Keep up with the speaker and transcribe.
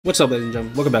What's up, ladies and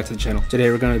gentlemen? Welcome back to the channel. Today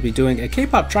we're going to be doing a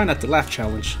K-pop try not to laugh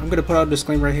challenge. I'm going to put out a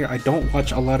disclaimer right here. I don't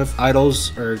watch a lot of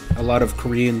idols or a lot of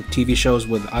Korean TV shows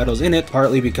with idols in it,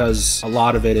 partly because a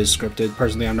lot of it is scripted.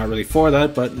 Personally, I'm not really for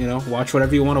that, but you know, watch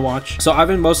whatever you want to watch. So I've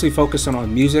been mostly focusing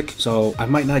on music, so I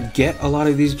might not get a lot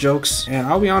of these jokes. And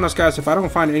I'll be honest, guys, if I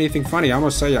don't find anything funny, I'm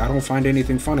gonna say I don't find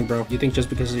anything funny, bro. You think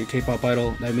just because you're a K-pop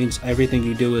idol, that means everything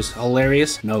you do is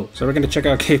hilarious? No. So we're going to check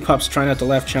out K-pop's Try Not to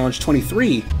Laugh Challenge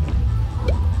 23.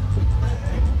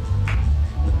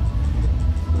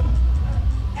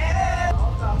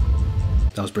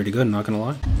 That was pretty good, not gonna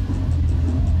lie.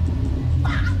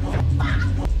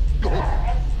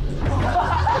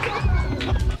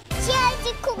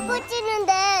 시아지 코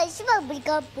찌는데 시방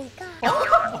물까.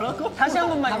 뭐라고? 다시 한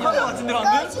번만요. 한번 같은데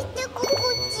방금? 시트 코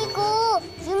찌고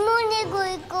주머니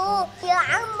굴고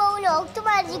약 먹는 억토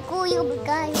맞고 이거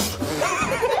뭘까요?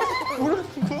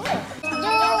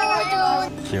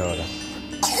 귀여워라.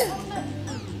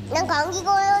 난 감기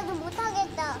걸려도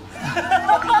못하겠다.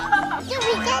 좀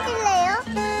비켜줄래요?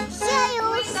 쉬어요.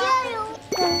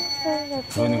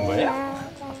 부르는 거예요?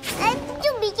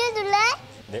 좀 비켜줄래?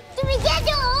 네. 좀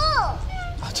비켜줘!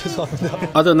 아 죄송합니다.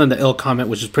 Other than the ill comment,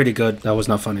 which is pretty good, that was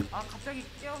not funny.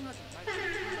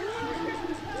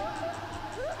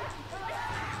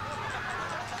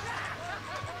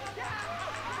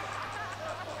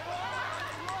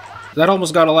 That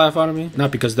almost got a laugh out of me.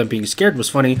 Not because them being scared was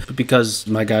funny, but because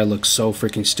my guy looks so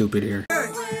freaking stupid here. Hey,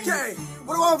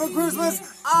 what do I want for Christmas?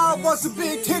 I want some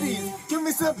big titties. Give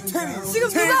me some titties.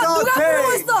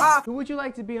 Who would you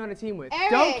like to be on a team with?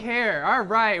 Eric. Don't care. All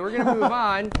right, we're gonna move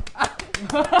on.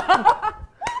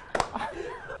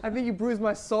 I think you bruised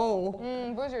my soul.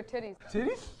 Bruise your titties.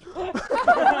 Titties?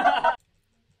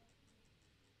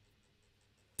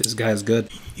 This guy's good.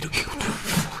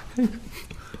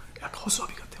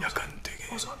 허수아비 같아. 약간 되게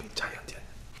허수아비 자이언티야.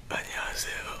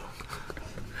 안녕하세요.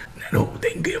 나는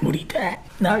오뎅 괴물이다.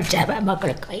 널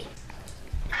잡아먹을 거야.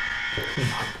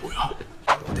 뭐야?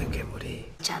 오뎅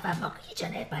괴물이 잡아먹기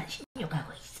전에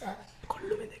반신욕하고 있어.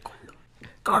 걸름이네 걸름.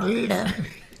 걸름.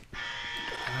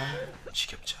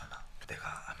 지겹지 않아? 내가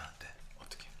하면 안 돼.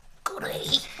 어떻게? 그래.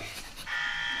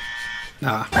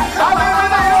 Nah.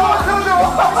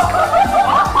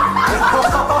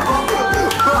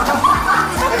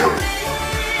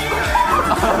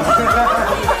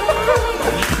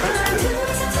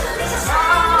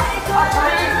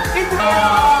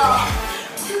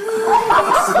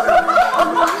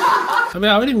 I mean,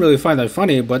 I didn't really find that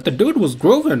funny, but the dude was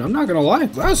grooving. I'm not gonna lie.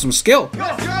 That was some skill.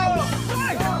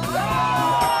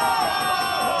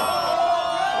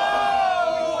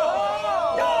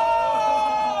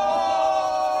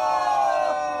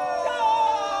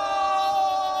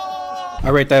 I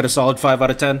rate that a solid 5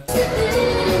 out of 10.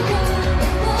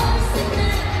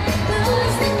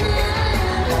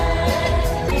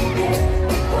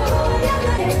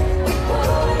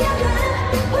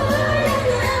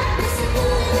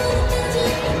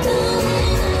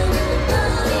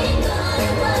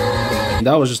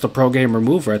 That was just a pro gamer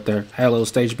move right there. Had a little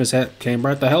stage mishap, came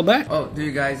right the hell back. Oh, do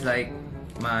you guys like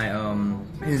my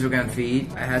Instagram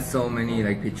feed? I had so many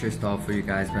like pictures stored for you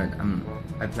guys, but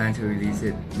I plan to release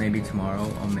it maybe tomorrow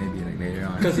or maybe like later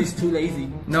on. Because he's too lazy.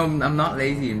 No, I'm not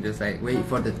lazy. I'm just like wait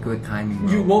for the good timing.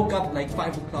 Bro. You woke up like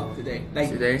 5 o'clock today. Like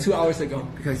Today? 2 hours ago.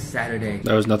 Because it's Saturday.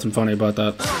 There was nothing funny about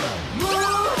that.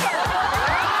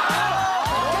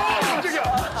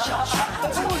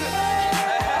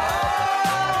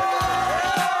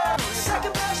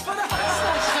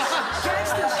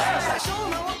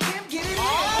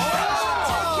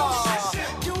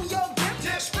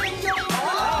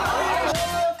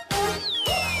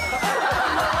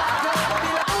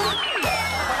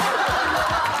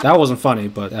 That wasn't funny,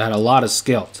 but it had a lot of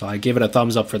skill, so I give it a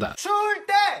thumbs up for that.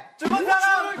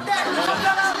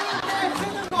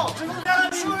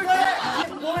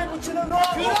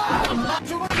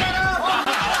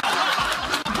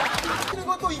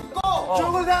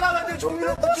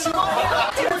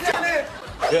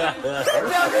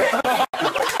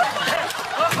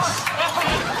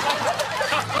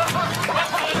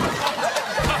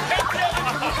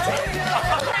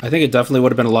 I think it definitely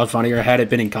would have been a lot funnier had it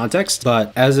been in context,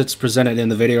 but as it's presented in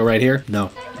the video right here,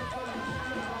 no.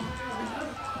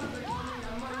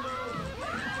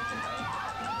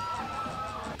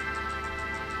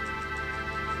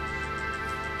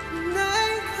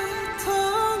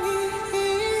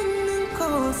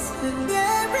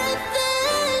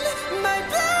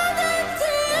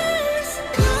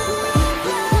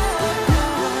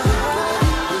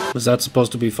 Was that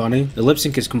supposed to be funny? The lip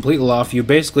sync is completely off. You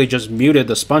basically just muted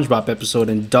the SpongeBob episode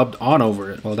and dubbed on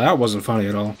over it. Well, that wasn't funny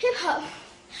at all. Hip hop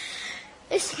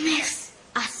is makes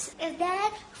us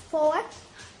For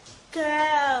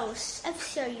girls. I'm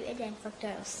sure you intend for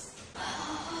girls.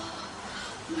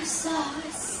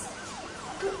 Massage.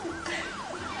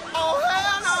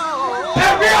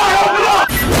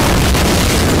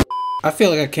 I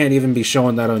feel like I can't even be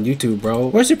showing that on YouTube, bro.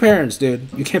 Where's your parents, dude?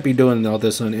 You can't be doing all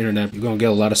this on the internet. You're gonna get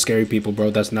a lot of scary people,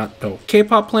 bro. That's not dope.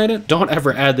 K-pop Planet, don't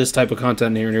ever add this type of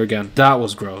content here and here again. That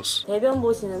was gross. 대변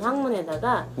보시는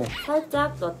항문에다가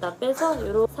살짝 넣었다 빼서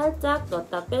살짝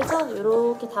넣었다 빼서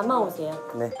요렇게 담아오세요.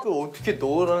 네. 그걸 어떻게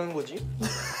넣으라는 거지?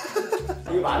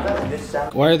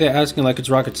 Why are they asking like it's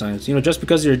rocket science? You know, just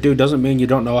because you're a dude doesn't mean you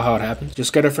don't know how it happens.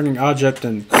 Just get a freaking object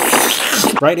and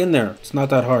right in there. It's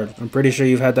not that hard. I'm pretty sure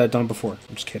you've had that done before.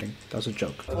 I'm just kidding. That was a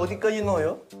joke. 어디까지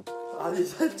넣어요? 아니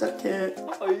살짝 해.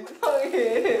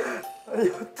 이상해. 아니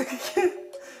어떻게?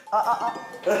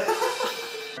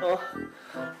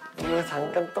 이거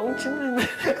잠깐 똥침는데.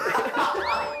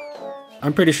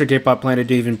 I'm pretty sure K-pop Planet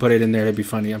didn't even put it in there to be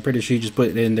funny. I'm pretty sure he just put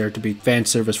it in there to be fan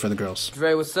service for the girls.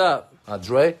 Dre, what's up?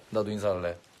 Dre? 나도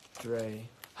인사할래. Dre.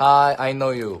 Hi, I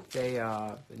know you. Say,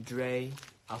 Dre,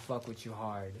 I'll fuck with you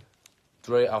hard.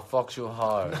 Dre, I'll fuck you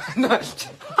hard.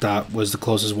 That was the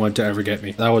closest one to ever get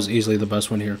me. That was easily the best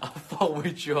one here. I'll fuck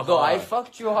with you hard. No, I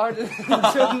fucked you hard.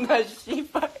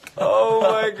 Oh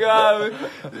my god.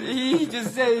 He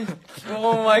just said,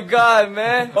 oh my god,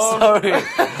 man. Sorry.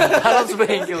 I don't speak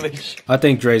English. I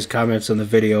think Dre's comments on the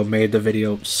video made the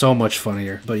video so much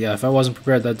funnier. But yeah, if I wasn't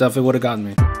prepared, that definitely would have gotten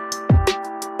me.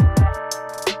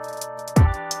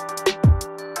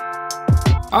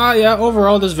 Yeah,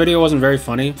 overall this video wasn't very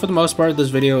funny. For the most part, this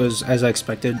video is as I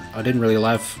expected. I didn't really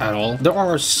laugh at all. There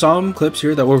are some clips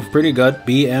here that were pretty good.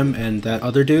 BM and that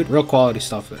other dude, real quality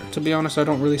stuff there. To be honest, I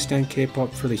don't really stand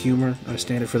K-pop for the humor. I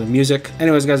stand it for the music.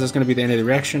 Anyways, guys, that's gonna be the end of the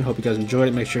reaction. Hope you guys enjoyed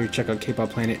it. Make sure you check out K-pop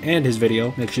Planet and his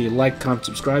video. Make sure you like, comment,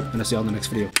 subscribe, and I'll see you all in the next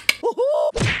video.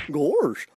 Gosh.